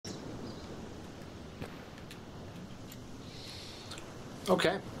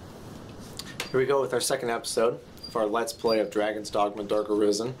Okay, here we go with our second episode of our Let's Play of Dragon's Dogma Dark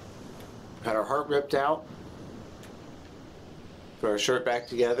Arisen. Had our heart ripped out, put our shirt back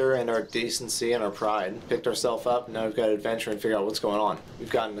together, and our decency and our pride. Picked ourselves up, and now we've got to adventure and figure out what's going on.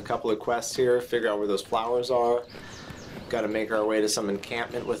 We've gotten a couple of quests here, figure out where those flowers are. Got to make our way to some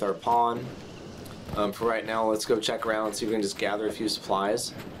encampment with our pawn. For right now, let's go check around and see if we can just gather a few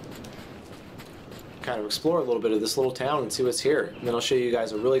supplies. Kind of explore a little bit of this little town and see what's here. And then I'll show you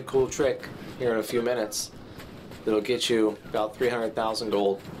guys a really cool trick here in a few minutes that'll get you about 300,000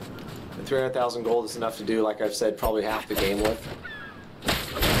 gold. And 300,000 gold is enough to do, like I've said, probably half the game with.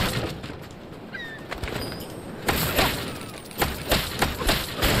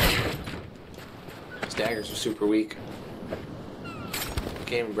 These daggers are super weak.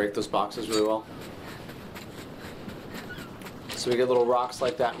 Can't even break those boxes really well. So we get little rocks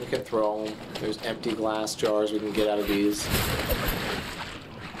like that and we can throw them. There's empty glass jars we can get out of these.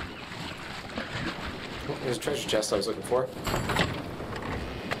 Oh, there's a treasure chest I was looking for.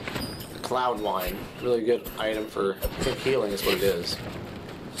 The cloud wine. Really good item for, I think, healing is what it is.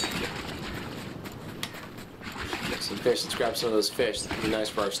 Some fish. Let's grab some of those fish. That would be nice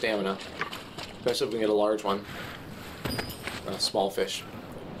for our stamina. Especially if we can get a large one. A small fish.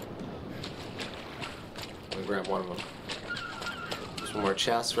 I'm gonna grab one of them. One more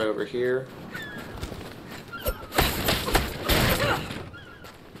chest right over here.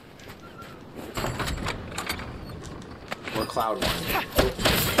 More cloud wine.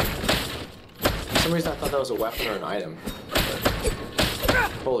 For some reason I thought that was a weapon or an item.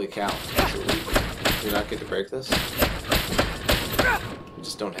 Holy cow. Do you not get to break this? You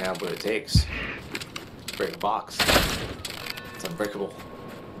just don't have what it takes to break a box. It's unbreakable.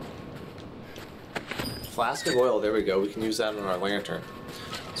 Flask of oil, there we go. We can use that on our lantern.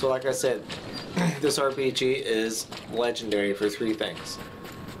 So like I said, this RPG is legendary for three things.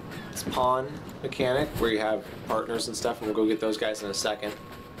 It's pawn mechanic, where you have partners and stuff, and we'll go get those guys in a second.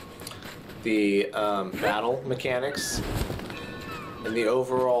 The battle mechanics, and the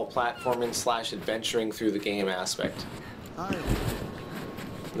overall platforming / adventuring through the game aspect.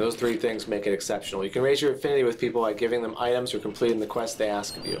 Those three things make it exceptional. You can raise your affinity with people by giving them items or completing the quest they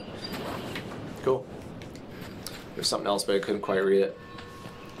ask of you. Cool. There's something else, but I couldn't quite read it.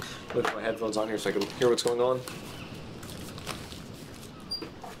 Put my headphones on here so I can hear what's going on.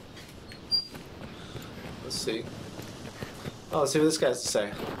 Let's see. Oh, let's see what this guy has to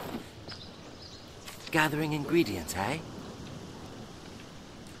say. Gathering ingredients, eh?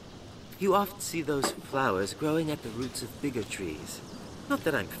 You often see those flowers growing at the roots of bigger trees. Not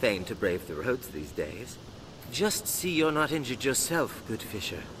that I'm fain to brave the roads these days. Just see you're not injured yourself, good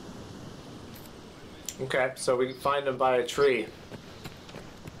fisher. Okay, so we can find them by a tree.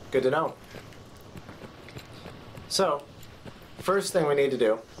 Good to know. So, first thing we need to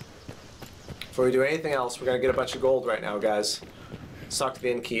do, before we do anything else, we're going to get a bunch of gold right now, guys. Let's talk to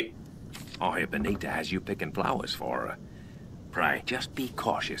the innkeep. I hear Benita has you picking flowers for her. Pray, just be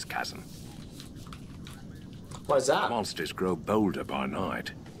cautious, cousin. What is that? Monsters grow bolder by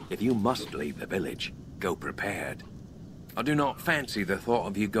night. If you must leave the village, go prepared. I do not fancy the thought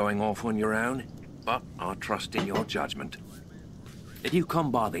of you going off on your own, but I trust in your judgment. If you come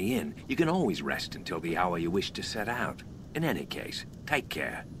by the inn, you can always rest until the hour you wish to set out. In any case, take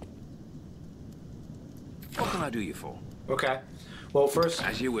care. What can I do you for? Okay. Well, first,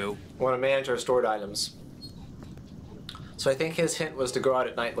 as you will. I want to manage our stored items. So I think his hint was to go out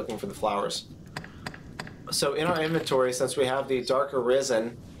at night looking for the flowers. So in our inventory, since we have the Dark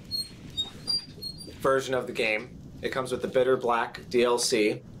Arisen version of the game, it comes with the Bitter Black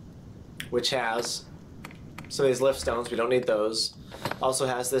DLC, which has some of these lift stones. We don't need those. Also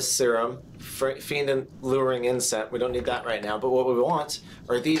has this serum, Fiend and Luring Incense. We don't need that right now, but what we want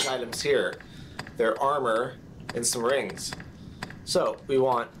are these items here. They're armor and some rings. So we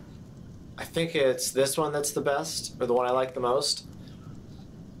want, I think it's this one that's the best, or the one I like the most.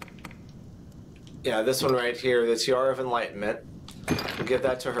 Yeah, this one right here, the Tiara of Enlightenment. We'll give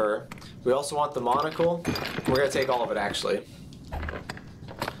that to her. We also want the monocle. We're going to take all of it, actually.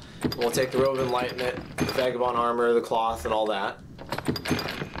 We'll take the Robe of Enlightenment, the Vagabond Armor, the cloth, and all that.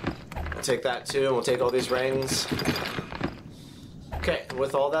 We'll take that too, and we'll take all these rings. Okay, and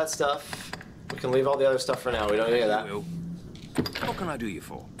with all that stuff, we can leave all the other stuff for now. We don't need that. What can I do you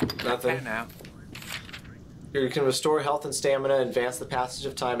for? Nothing. Okay, now. Here you can restore health and stamina and advance the passage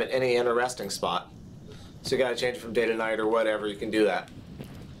of time at any inn or resting spot. So you gotta change it from day to night or whatever, you can do that.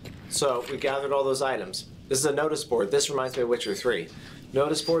 So we gathered all those items. This is a notice board. This reminds me of Witcher 3.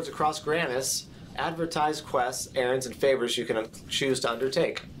 Notice boards across Granys advertise quests, errands, and favors you can choose to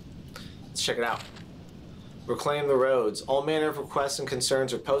undertake. Let's check it out. Reclaim the roads. All manner of requests and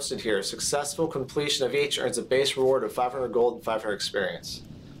concerns are posted here. Successful completion of each earns a base reward of 500 gold and 500 experience.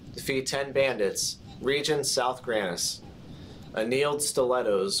 Defeat 10 bandits. Region South Granys. Annealed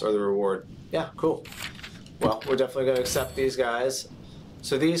stilettos are the reward. Yeah, cool. Well, we're definitely going to accept these guys.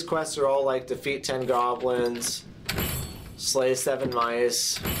 So these quests are all like defeat 10 goblins, slay 7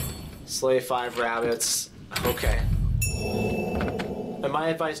 mice, slay 5 rabbits. Okay. And my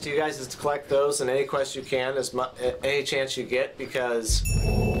advice to you guys is to collect those in any quest you can, any chance you get, because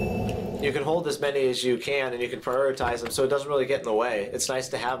you can hold as many as you can and you can prioritize them so it doesn't really get in the way. It's nice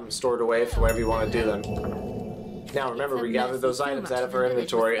to have them stored away for whenever you want to do them. Now remember, we gathered those items out of our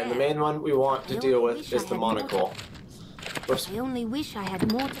inventory, and the main one we want to deal with is the monocle. Whoops. I only wish I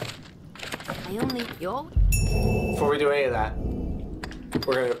had more. Before we do any of that,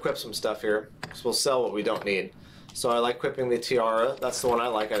 we're going to equip some stuff here, so we'll sell what we don't need. So I like equipping the tiara. That's the one I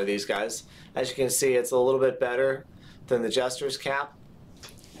like out of these guys. As you can see, it's a little bit better than the Jester's cap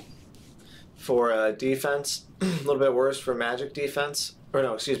for defense, a little bit worse for magic defense, or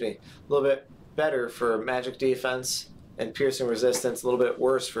no, excuse me, a little bit better for magic defense and piercing resistance, a little bit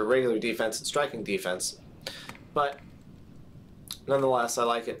worse for regular defense and striking defense. But nonetheless, I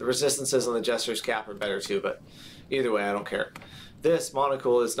like it. The resistances on the Jester's cap are better too, but either way, I don't care. This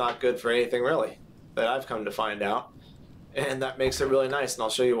monocle is not good for anything really, that I've come to find out, and that makes it really nice, and I'll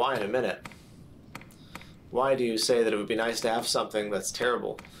show you why in a minute. Why do you say that it would be nice to have something that's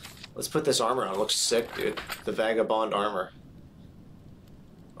terrible? Let's put this armor on. It looks sick, dude. The vagabond armor.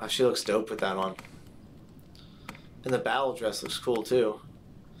 Wow, she looks dope with that on. And the battle dress looks cool too.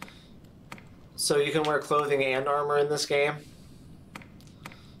 So you can wear clothing and armor in this game.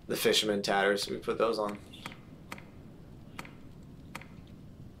 The fisherman tatters, we put those on.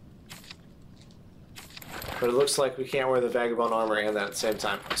 But it looks like we can't wear the vagabond armor and that at the same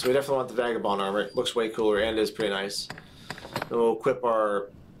time. So we definitely want the vagabond armor. It looks way cooler and is pretty nice. Then we'll equip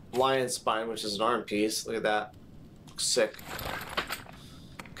our lion spine, which is an arm piece. Look at that. Looks sick.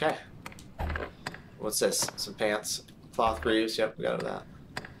 Okay. What's this? Some pants. Cloth greaves. Yep, we got that.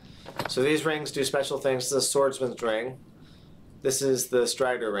 So these rings do special things. This is the swordsman's ring. This is the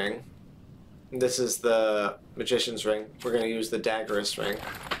strider ring. This is the magician's ring. We're going to use the daggerist ring.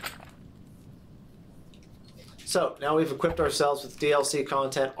 So now we've equipped ourselves with DLC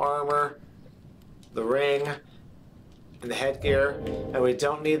content, armor, the ring, and the headgear, and we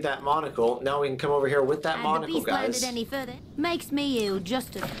don't need that monocle. Now we can come over here with that monocle, guys. Any further makes me ill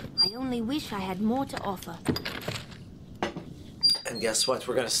just as I only wish I had more to offer. And guess what?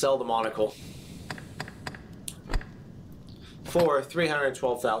 We're going to sell the monocle for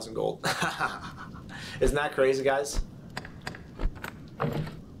 312,000 gold. Isn't that crazy, guys?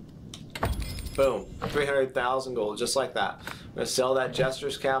 Boom, 300,000 gold, just like that. I'm going to sell that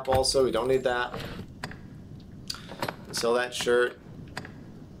Jester's cap also. We don't need that. Sell that shirt.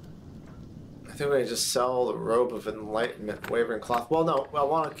 I think we're going to just sell the robe of enlightenment, wavering cloth. Well, no, I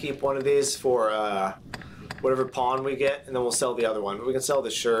want to keep one of these for whatever pawn we get, and then we'll sell the other one. But we can sell the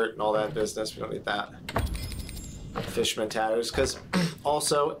shirt and all that business. We don't need that. Fisherman tatters, because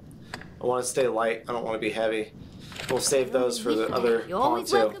also I want to stay light. I don't want to be heavy. We'll save those for the other pawn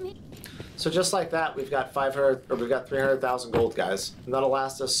too. So just like that, we've got 300,000 gold, guys, and that'll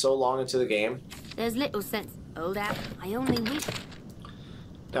last us so long into the game. There's little sense. Oh, that I only wish.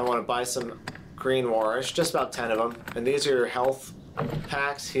 Now I want to buy some green warish, just about 10 of them, and these are your health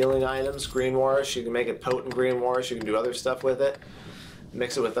packs, healing items. Green warish, you can make it potent green warish. You can do other stuff with it.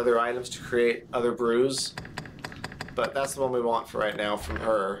 Mix it with other items to create other brews. But that's the one we want for right now from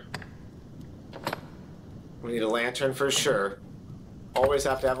her. We need a lantern for sure. Always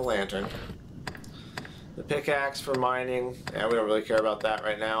have to have a lantern. The pickaxe for mining. Yeah, we don't really care about that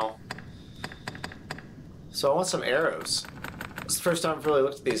right now. So I want some arrows. It's the first time I've really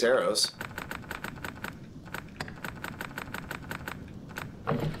looked at these arrows.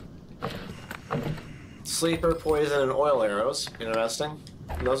 Sleeper, poison, and oil arrows. Interesting.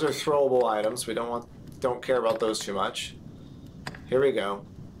 And those are throwable items. We don't care about those too much. Here we go.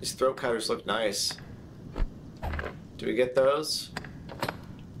 These throat cutters look nice. Do we get those?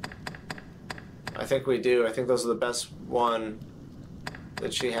 I think we do. I think those are the best one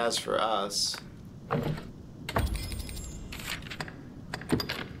that she has for us.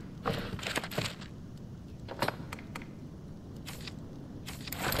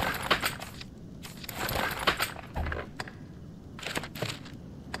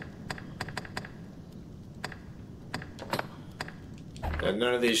 And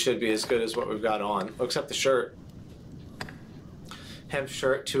none of these should be as good as what we've got on, except the shirt. Hemp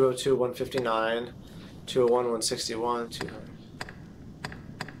shirt, 202, 159, 201, 161, 200.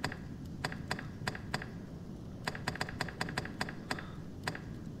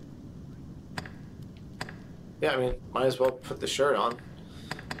 Yeah, I mean, might as well put the shirt on,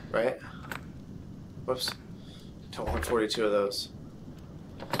 right? Whoops. Don't want 42 of those.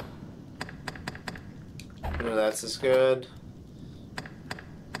 No, that's as good.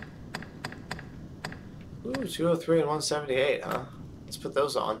 Ooh, 203 and 178, huh? Let's put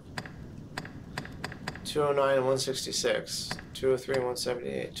those on. 209 and 166. 203 and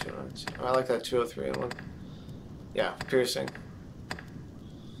 178. 209. Oh, I like that 203 and 1. Yeah, piercing.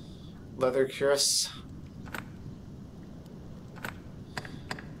 Leather cuirass.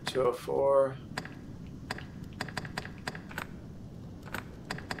 204.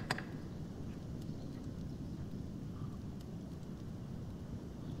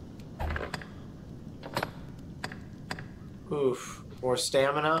 Oof. More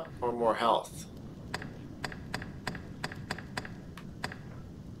stamina or more health?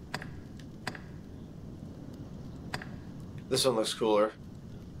 This one looks cooler.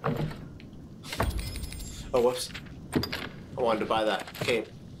 Oh, whoops. I wanted to buy that cape.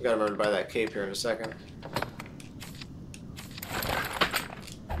 I gotta remember to buy that cape here in a second.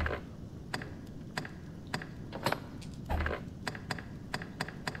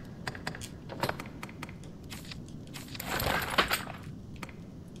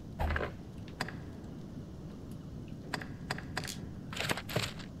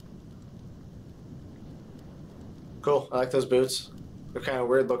 Cool, I like those boots. They're kind of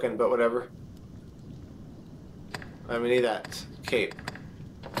weird looking, but whatever. I mean, need that cape.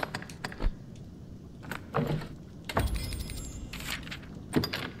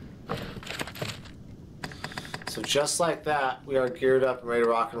 So just like that, we are geared up and ready to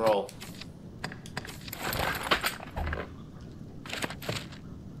rock and roll.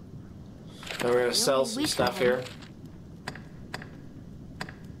 Now we're going to sell some stuff here.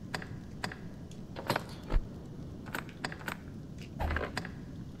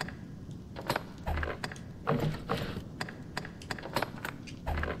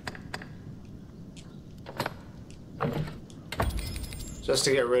 Just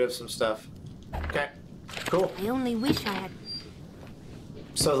to get rid of some stuff. Okay, cool. I only wish I had...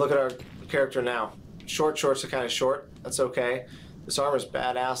 So look at our character now. Short shorts are kind of short. That's okay. This armor's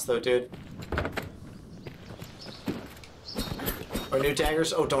badass though, dude. Our new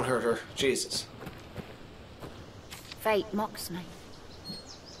daggers? Oh, don't hurt her. Jesus. Fate mocks me.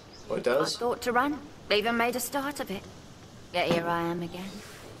 What it I does? thought to run, even made a start of it. Yet here I am again.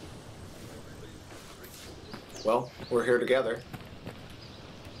 Well, we're here together.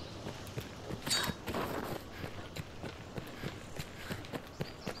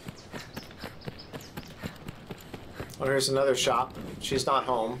 Oh, here's another shop. She's not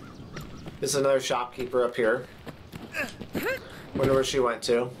home. This is another shopkeeper up here. Wonder where she went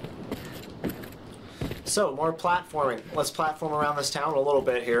to. So, more platforming. Let's platform around this town a little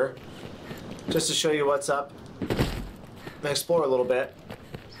bit here. Just to show you what's up. And explore a little bit.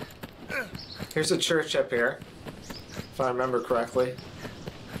 Here's a church up here. If I remember correctly.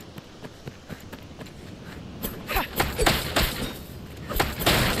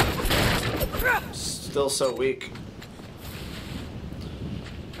 Still so weak.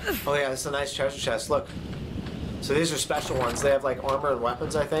 Oh yeah, it's a nice treasure chest, look. So these are special ones. They have like armor and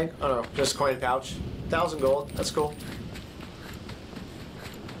weapons, I think. Oh no, just coin pouch. 1,000 gold, that's cool.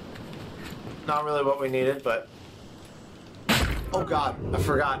 Not really what we needed, but... Oh god, I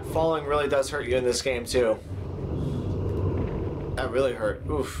forgot. Falling really does hurt you in this game too. That really hurt,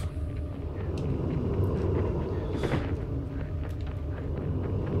 oof.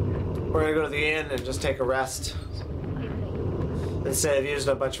 We're gonna go to the inn and just take a rest. Instead of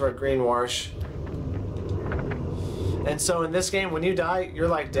using a bunch of our green wash. And so in this game, when you die, you're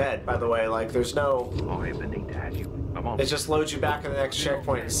like dead, by the way. Like, there's no... It just loads you back to the next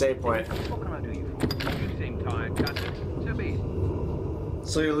checkpoint and save point.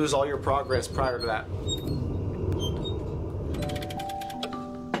 So you lose all your progress prior to that.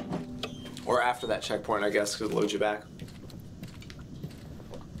 Or after that checkpoint, I guess, because it loads you back.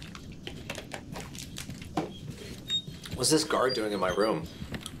 What's this guard doing in my room?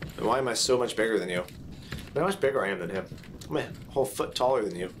 And why am I so much bigger than you? How much bigger I am than him? I'm a whole foot taller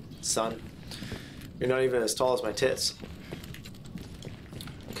than you, son. You're not even as tall as my tits.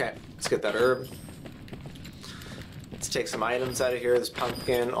 Okay, let's get that herb. Let's take some items out of here. This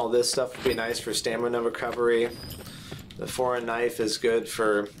pumpkin, all this stuff would be nice for stamina recovery. The foreign knife is good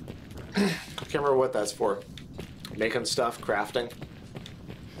for... I can't remember what that's for. Making stuff, crafting.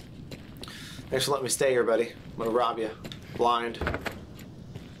 Thanks for letting me stay here, buddy. I'm gonna rob you. Blind.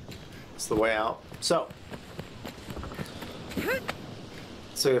 That's the way out. So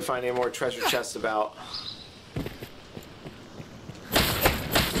you can find any more treasure chests about.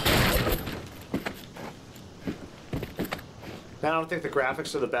 I don't think the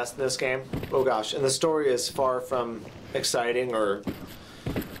graphics are the best in this game. Oh gosh, and the story is far from exciting or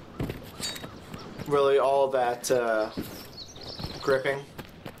really all that gripping.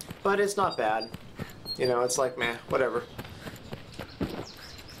 But it's not bad. You know, it's like, meh, whatever.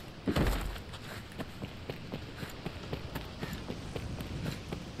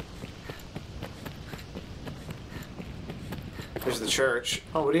 Here's the church.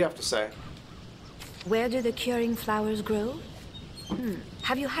 Oh, what do you have to say? Where do the curing flowers grow?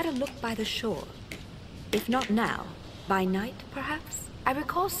 Have you had a look by the shore? If not now, by night, perhaps? I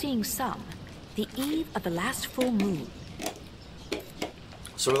recall seeing some, the eve of the last full moon.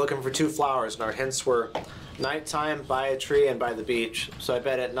 So we're looking for 2 flowers, and our hints were nighttime, by a tree, and by the beach. So I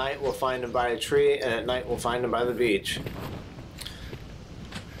bet at night we'll find them by a tree, and at night we'll find them by the beach.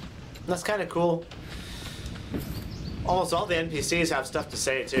 That's kind of cool. Almost all the NPCs have stuff to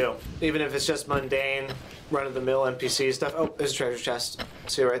say, too. Even if it's just mundane, run-of-the-mill NPC stuff. Oh, there's a treasure chest.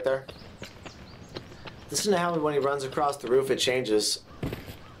 See it right there? This is how when he runs across the roof, it changes.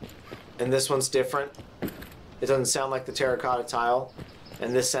 And this one's different. It doesn't sound like the terracotta tile.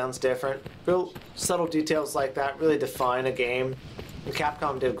 And this sounds different. Real subtle details like that really define a game. And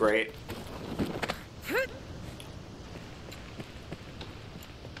Capcom did great.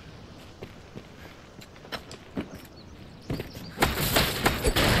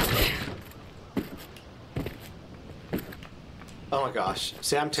 Oh my gosh.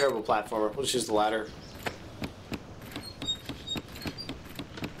 See, I'm a terrible platformer. We'll just use the ladder.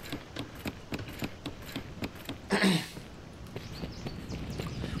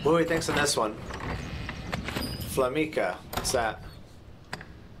 What do we think's on this one? Flamica. What's that?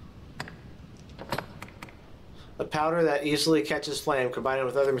 A powder that easily catches flame, combined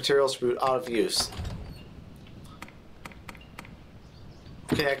with other materials to boot out of use.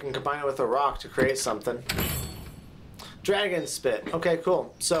 Okay, I can combine it with a rock to create something. Dragon spit. Okay,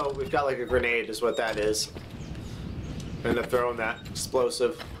 cool. So we've got like a grenade is what that is. End up throwing that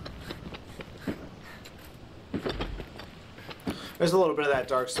explosive. There's a little bit of that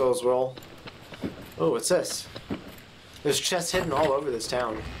Dark Souls roll. Oh, what's this? There's chests hidden all over this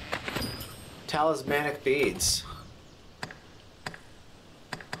town. Talismanic beads.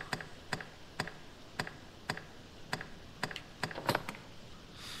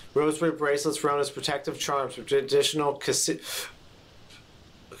 Rosary bracelets run as protective charms for traditional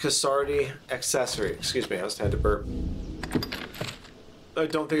Kasardi accessory. Excuse me, I just had to burp. I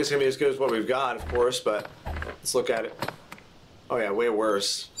don't think it's going to be as good as what we've got, of course, but let's look at it. Oh yeah, way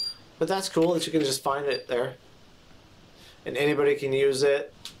worse. But that's cool that you can just find it there. And anybody can use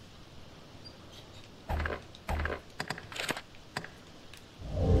it.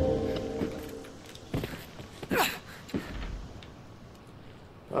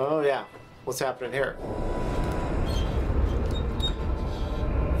 Oh yeah, what's happening here?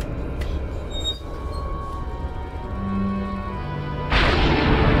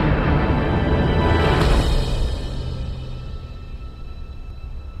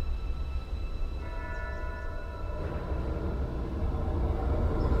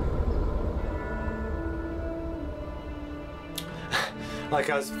 Like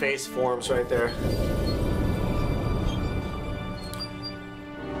how his face forms right there.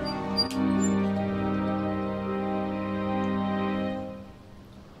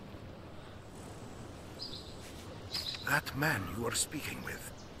 That man you are speaking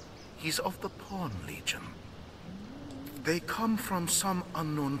with, he's of the Pawn Legion. They come from some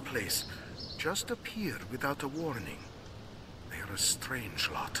unknown place, just appeared without a warning. They're a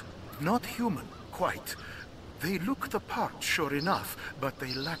strange lot. Not human, quite. They look the part, sure enough, but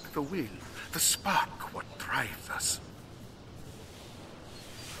they lack the will, the spark, what drives us.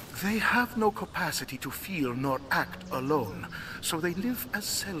 They have no capacity to feel nor act alone, so they live as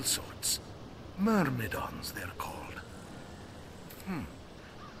sellswords. Myrmidons, they're called.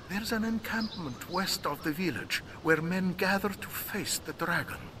 There's an encampment west of the village where men gather to face the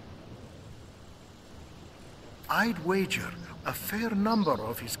dragon. I'd wager a fair number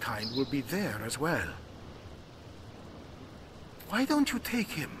of his kind will be there as well. Why don't you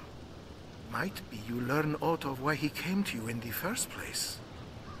take him? Might be you learn aught of why he came to you in the first place.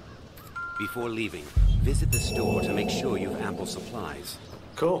 Before leaving, visit the store to make sure you have ample supplies.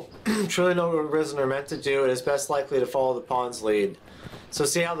 Cool. Truly know what Arisen are meant to do, and is best likely to follow the pawn's lead. So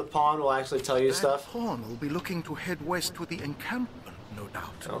see how the pawn will actually tell you stuff? The pawn will be looking to head west to the encampment, no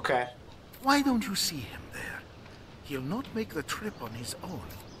doubt. Okay. Why don't you see him there? He'll not make the trip on his own.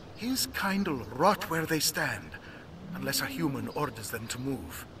 His kind'll rot where they stand, unless a human orders them to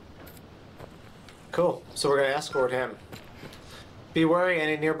move. Cool. So we're gonna escort him. Be wary,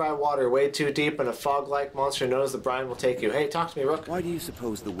 any nearby water way too deep and a fog-like monster known as the brine will take you. Hey, talk to me, Rook. Why do you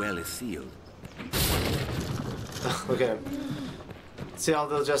suppose the well is sealed? Look at him. See how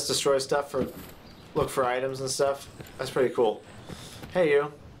they'll just destroy stuff for... Look for items and stuff? That's pretty cool. Hey,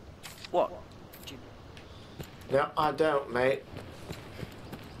 you. What? No, I don't, mate.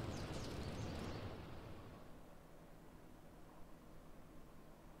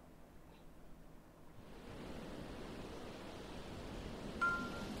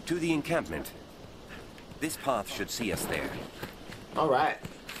 To the encampment. This path should see us there. Alright.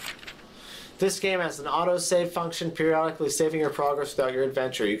 This game has an auto-save function, periodically saving your progress throughout your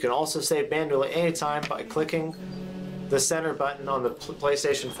adventure. You can also save manually anytime by clicking the center button on the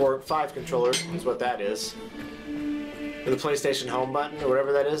PlayStation 5 controller, is what that is. Or the PlayStation Home button, or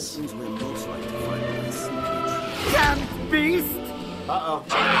whatever that is. Damn beast! Uh-oh.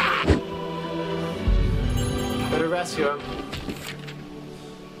 Better rescue him.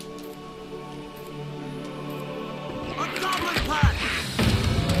 A goblin pack!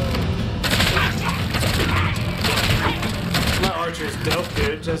 My archer's dope,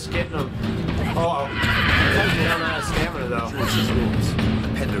 dude. Just getting him. Uh-oh. I'm out of stamina, though. The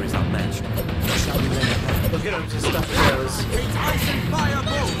peddler is outmatched. Look at him just stuffing those. It's ice and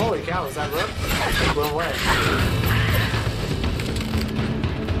fireball! Holy cow, is that rook? Blew away.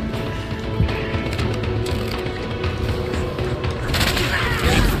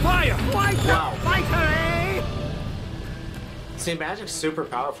 Fire! Fighter! Wow. Fighter, eh? See, magic's super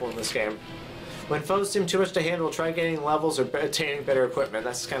powerful in this game. When foes seem too much to handle, try gaining levels or attaining better equipment.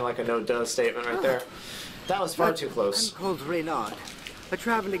 That's kind of like a no-duh statement right there. That was far too close. I'm called Reynard, a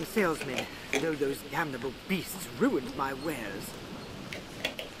traveling salesman, though those damnable beasts ruined my wares.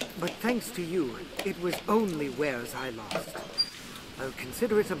 But thanks to you, it was only wares I lost. I'll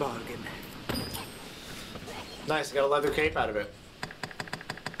consider it a bargain. Nice, I got a leather cape out of it.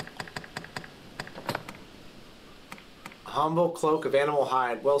 Humble cloak of animal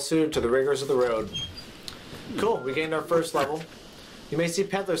hide, well suited to the rigors of the road. Cool, we gained our first level. You may see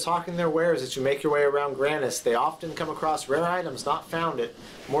peddlers hawking their wares as you make your way around Granys. They often come across rare items not found at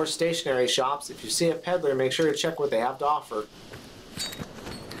more stationary shops. If you see a peddler, make sure to check what they have to offer.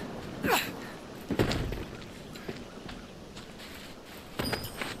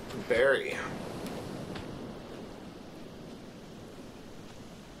 Berry.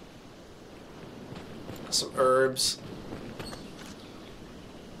 Some herbs.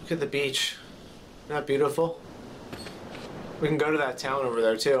 Look at the beach. Isn't that beautiful? We can go to that town over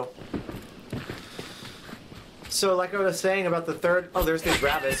there too. So like I was saying about the third... Oh, there's these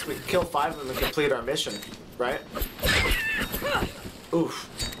rabbits. We can kill 5 of them and complete our mission, right? Oof.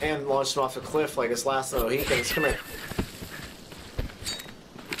 And launch them off a cliff like his last of the Mohicans. Come here.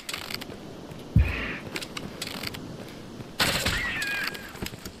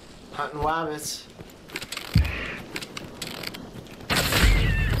 Hunting rabbits.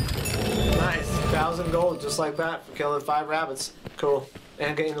 Nice. 1,000 gold just like that for killing 5 rabbits. Cool.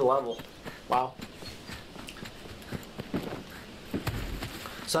 And getting the level. Wow.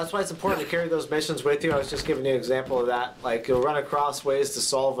 So that's why it's important to carry those missions with you. I was just giving you an example of that. Like, you'll run across ways to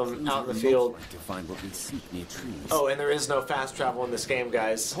solve them out in the field. To find what we seek near trees. Oh, and there is no fast travel in this game,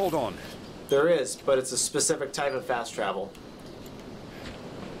 guys. Hold on. There is, but it's a specific type of fast travel.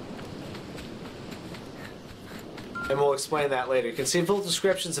 And we'll explain that later. You can see full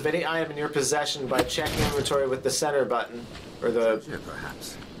descriptions of any item in your possession by checking inventory with the center button. Or the... Here,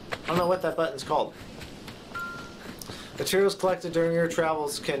 perhaps. I don't know what that button's called. Materials collected during your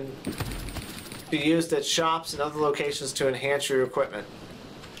travels can be used at shops and other locations to enhance your equipment.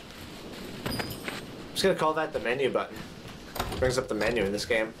 I'm just going to call that the menu button. Brings up the menu in this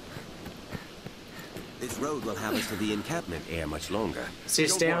game. This road will have us to the encampment ere much longer. See,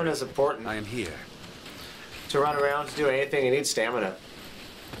 stamina is important. I am here. To run around, to do anything, you need stamina.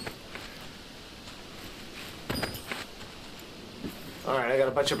 Alright, I got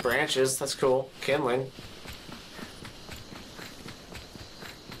a bunch of branches. That's cool. Kindling.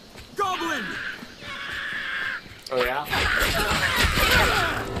 Goblin! Oh, yeah?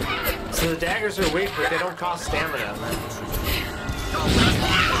 So the daggers are weak, but they don't cost stamina.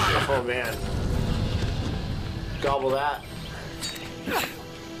 Oh, man. Gobble that.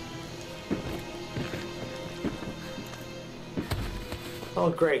 Oh,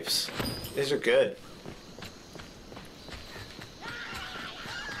 grapes. These are good.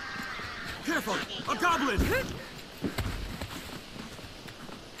 Careful! A goblin!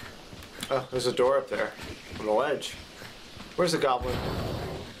 Oh, there's a door up there on the ledge. Where's the goblin?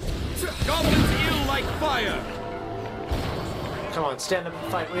 Goblins ill like fire! Come on, stand up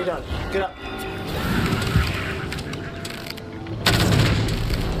and fight. What are you doing? Get up.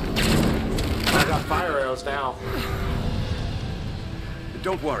 got fire arrows now.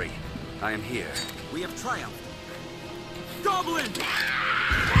 Don't worry. I am here. We have triumphed. Goblin!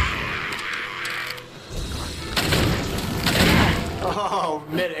 Oh,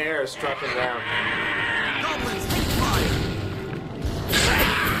 mid-air struck him down. Goblins, take fire!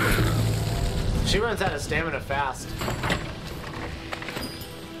 She runs out of stamina fast.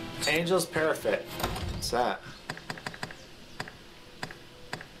 Angel's Parafit. What's that?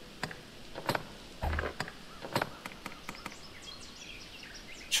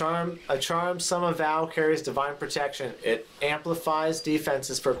 A charm, sum of vow, carries divine protection. It amplifies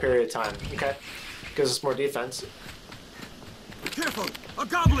defenses for a period of time. Okay. Gives us more defense. Careful! A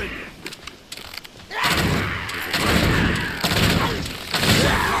goblin!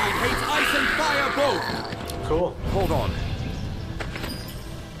 Hates ice and fire both! Cool. Hold on.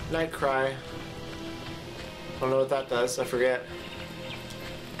 Night Cry. I don't know what that does. I forget.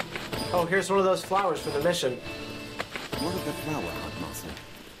 Oh, here's one of those flowers for the mission. What of the flower, Heartmaster?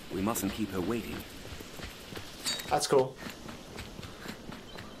 We mustn't keep her waiting. That's cool.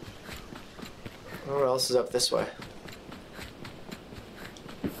 What else is up this way?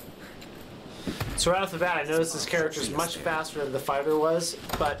 So right off the bat, I noticed this character is much faster than the fighter was,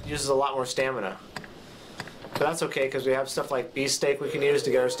 but uses a lot more stamina. But that's okay, because we have stuff like Beast Steak we can use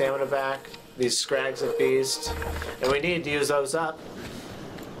to get our stamina back, these Scrags of Beast, and we need to use those up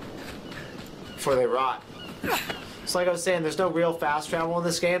before they rot. So like I was saying, there's no real fast travel in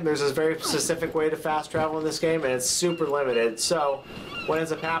this game. There's a very specific way to fast travel in this game, and it's super limited. So what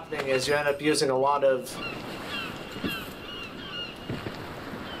ends up happening is you end up using a lot of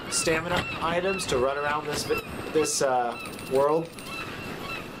stamina items to run around this world,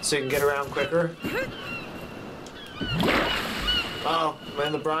 so you can get around quicker. Oh, am I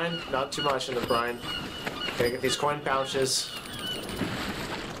in the brine? Not too much in the brine. Okay, get these coin pouches.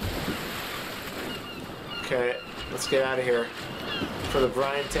 Okay, let's get out of here before the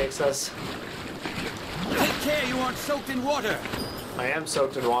brine takes us. Take care, you aren't soaked in water! I am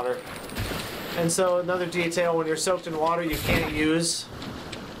soaked in water. And so another detail, when you're soaked in water, you can't use...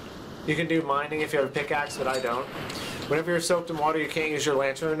 You can do mining if you have a pickaxe, but I don't. Whenever you're soaked in water, you can't use your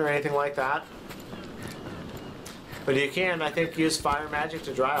lantern or anything like that. But you can, I think, use fire magic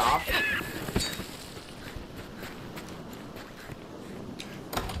to dry off.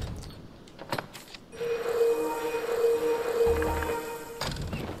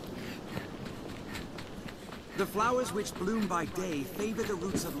 The flowers which bloom by day favor the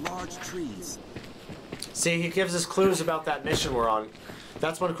roots of large trees. See, he gives us clues about that mission we're on.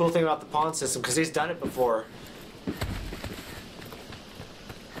 That's one cool thing about the pawn system, because he's done it before.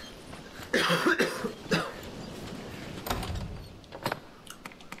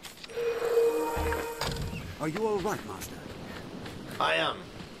 Are you all right, Master? I am.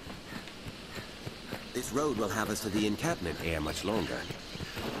 This road will have us to the encampment ere much longer.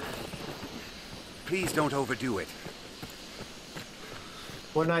 Please don't overdo it.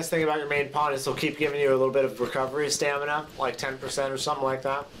 One nice thing about your main pawn is he'll keep giving you a little bit of recovery stamina, like 10% or something like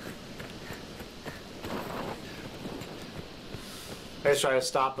that. I just try to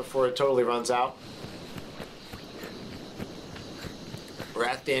stop before it totally runs out. We're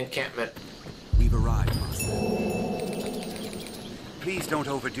at the encampment. We've arrived, Master. Please don't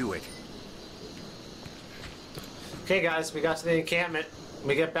overdo it. Okay guys, we got to the encampment. When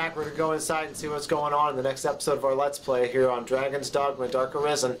we get back, we're going to go inside and see what's going on in the next episode of our Let's Play here on Dragon's Dogma Dark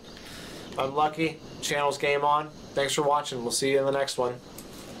Arisen. I'm Lucky, channel's game on. Thanks for watching. We'll see you in the next one.